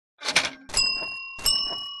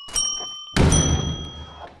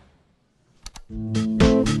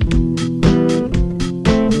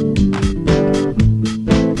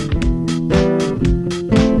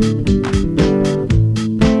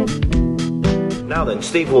Now then,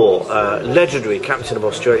 Steve Waugh, legendary captain of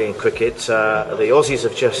Australian cricket. The Aussies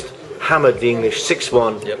have just hammered the English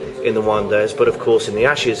 6-1 in the one days, but of course in the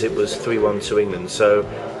Ashes it was 3-1 to England. So,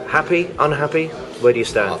 happy, unhappy? Where do you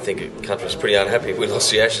stand? I think the country's pretty unhappy we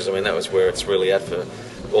lost the Ashes. I mean, that was where it's really at for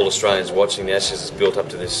all Australians watching. The Ashes has built up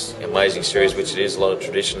to this amazing series, which it is, a lot of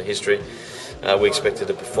tradition and history. We expected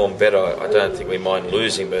to perform better. I don't think we mind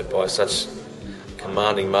losing, but by such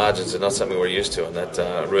commanding margins are not something we're used to, and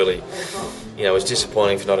that really, was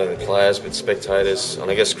disappointing for not only the players but spectators.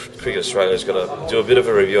 And I guess Cricket Australia's got to do a bit of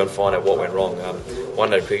a review and find out what went wrong.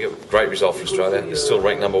 One-day cricket, great result for Australia. It's still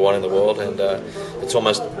ranked #1 in the world, and it's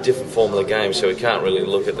almost a different form of the game, so we can't really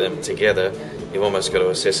look at them together. You've almost got to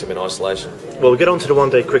assess them in isolation. Well, we'll get on to the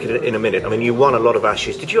one-day cricket in a minute. I mean, you won a lot of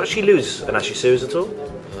Ashes. Did you actually lose an Ashes series at all?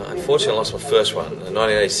 Unfortunately, I lost my first one in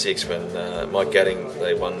 1986 when Mike Gadding,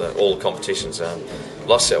 they won all the competitions.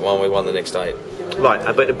 Lost that one, we won the next 8. Right,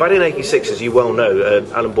 but in '86, as you well know,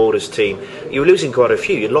 Alan Border's team, you were losing quite a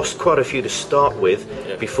few. You lost quite a few to start with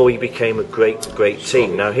before you became a great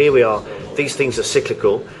team. Now here we are. These things are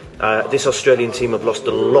cyclical. This Australian team have lost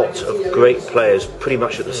a lot of great players pretty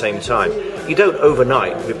much at the same time. You don't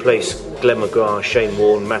overnight replace Glenn McGrath, Shane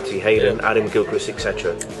Warne, Matty Hayden, Adam Gilchrist,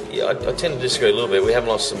 etc. Yeah, I tend to disagree a little bit. We haven't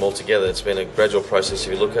lost them all together. It's been a gradual process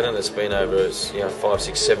if you look at it. It's been over a 5,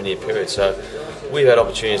 6, 7 year period. So we've had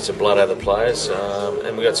opportunities to blood other players,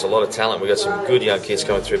 and we've got a lot of talent. We've got some good young kids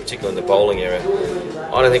coming through, particularly in the bowling area.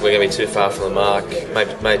 I don't think we're going to be too far from the mark.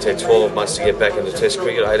 Maybe it may take 12 months to get back into Test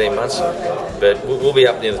cricket, 18 months, but we'll be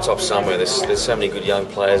up near the top somewhere. There's so many good young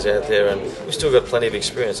players out there, and we've still got plenty of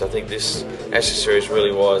experience. I think this Ashes series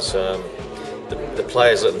really was the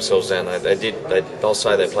players let themselves down. They'll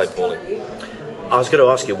say they played poorly. I was going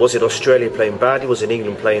to ask you, was it Australia playing badly? Was it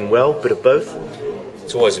England playing well? Bit of both?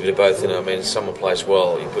 It's always a bit of both, I mean, someone plays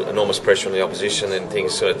well, you put enormous pressure on the opposition, and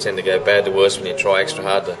things sort of tend to go bad to worse when you try extra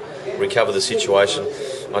hard to recover the situation.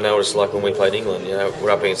 I know what it's like when we played England.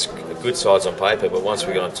 We're up against good sides on paper, but once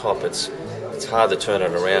we get on top, it's hard to turn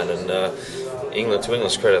it around. And to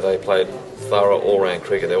England's credit, they played thorough all-round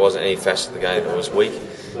cricket. There wasn't any facet of the game that was weak,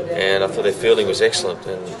 and I thought their fielding was excellent,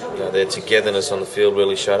 and their togetherness on the field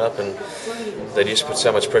really showed up, and they just put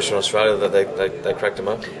so much pressure on Australia that they cracked them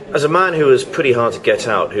up. As a man who was pretty hard to get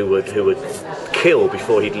out, who would kill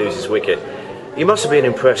before he'd lose his wicket, you must have been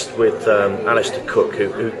impressed with Alistair Cook,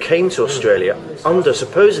 who came to Australia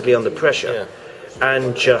supposedly under pressure,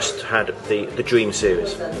 and just had the dream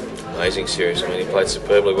series. Amazing series. I mean, he played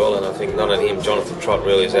superbly well, and I think not only him, Jonathan Trott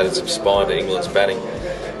really has added some spine to England's batting.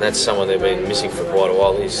 And that's someone they've been missing for quite a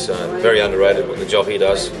while. He's very underrated with the job he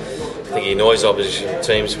does. I think he annoys opposition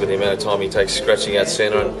teams with the amount of time he takes scratching out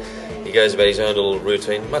centre, and he goes about his own little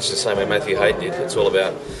routine, much the same way Matthew Hayden did. It's all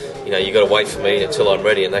about, you've got to wait for me until I'm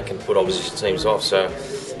ready, and that can put opposition teams off. So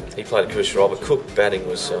he played a crucial role, but Cook batting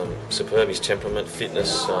was superb. His temperament,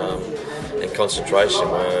 fitness and concentration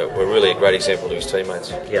were really a great example to his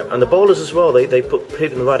teammates. Yeah, and the bowlers as well, they put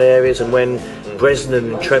people in the right areas, and when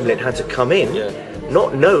Bresnan and Tremlett had to come in,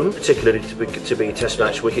 not known particularly to be test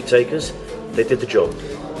match wicket takers, they did the job.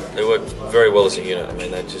 They worked very well as a unit. I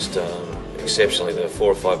mean, they just exceptionally, the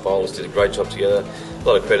 4 or 5 bowlers did a great job together. A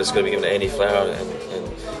lot of credit's got to be given to Andy Flower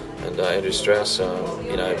and Andrew Strauss,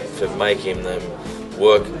 for making them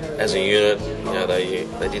work as a unit.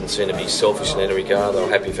 They didn't seem to be selfish in any regard. They were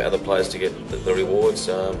happy for other players to get the rewards.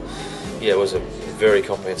 It was a very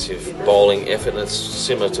comprehensive bowling effort, and it's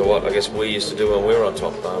similar to what I guess we used to do when we were on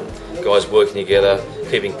top. Guys working together,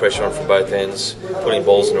 keeping pressure on from both ends, putting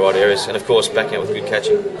balls in the right areas, and of course backing up with good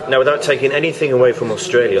catching. Now, without taking anything away from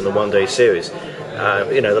Australia on the one-day series,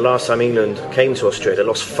 the last time England came to Australia,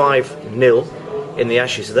 lost 5-0 in the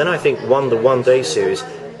Ashes, and then I think won the one-day series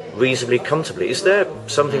reasonably comfortably. Is there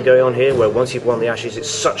something going on here where once you've won the Ashes, it's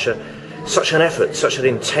such an effort, such an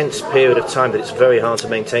intense period of time that it's very hard to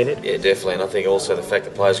maintain it? Yeah, definitely, and I think also the fact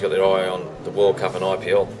that players got their eye on the World Cup and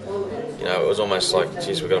IPL. It was almost like,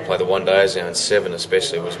 geez, we're going to play the one days now, and 7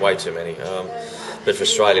 especially was way too many. But for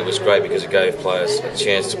Australia it was great because it gave players a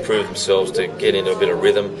chance to prove themselves, to get into a bit of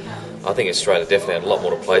rhythm. I think Australia definitely had a lot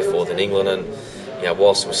more to play for than England, and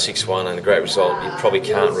whilst it was 6-1 and a great result, you probably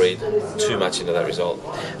can't read too much into that result.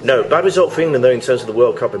 No, bad result for England though in terms of the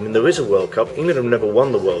World Cup. I mean, there is a World Cup. England have never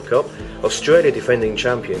won the World Cup. Australia defending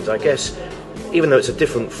champions. I guess, even though it's a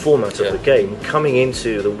different format of the game, coming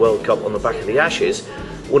into the World Cup on the back of the Ashes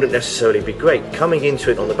wouldn't necessarily be great. Coming into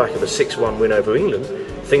it on the back of a 6-1 win over England,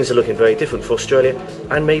 things are looking very different for Australia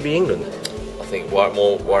and maybe England. I think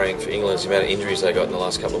more worrying for England is the amount of injuries they got in the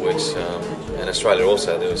last couple of weeks, and Australia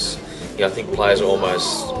also. There was, I think players are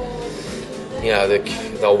almost you know, they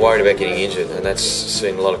were worried about getting injured, and that's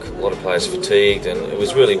seen a lot of players fatigued, and it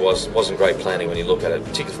wasn't great planning when you look at it,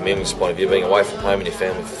 particularly from England's point of view, being away from home and your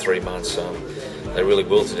family for 3 months. They really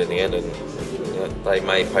wilted in the end, and they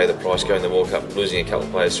may pay the price going to the World Cup, losing a couple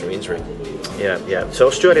of players through injury. Yeah. So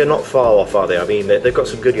Australia are not far off, are they? I mean, they've got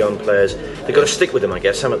some good young players. They've got to stick with them, I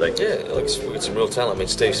guess, haven't they? Yeah, look, we've got some real talent. I mean,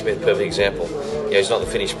 Steve Smith, perfect example. Yeah, he's not the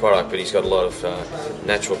finished product, but he's got a lot of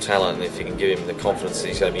natural talent, and if you can give him the confidence that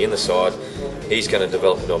he's going to be in the side, he's going to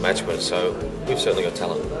develop into a match winner. So we've certainly got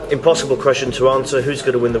talent. Impossible question to answer. Who's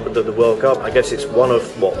going to win the World Cup? I guess it's one of,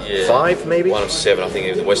 5 maybe? One of 7. I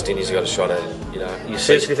think the West Indies have got a shot at it. You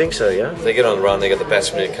seriously think so, yeah? If they get on the run, they've got the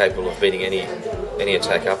batsmen who are capable of beating any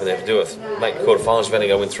attack up, and they have to do it. Make the quarterfinals, they've only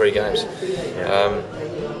got to win 3 games.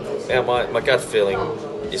 Now, my gut feeling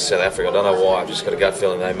is South Africa. I don't know why, I've just got a gut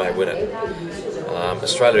feeling they may win it.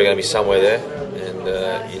 Australia are going to be somewhere there,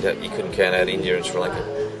 and you couldn't count out India and Sri Lanka.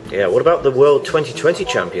 Yeah, what about the World 2020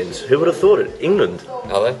 champions? Who would have thought it? England.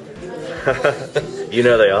 Are they? You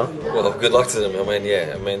know they are. Well, good luck to them.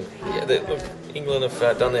 Look, England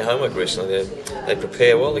have done their homework recently. They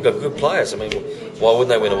prepare well. They've got good players. I mean, why wouldn't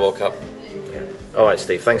they win a World Cup? All right,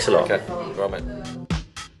 Steve. Thanks a lot. Okay, right, mate.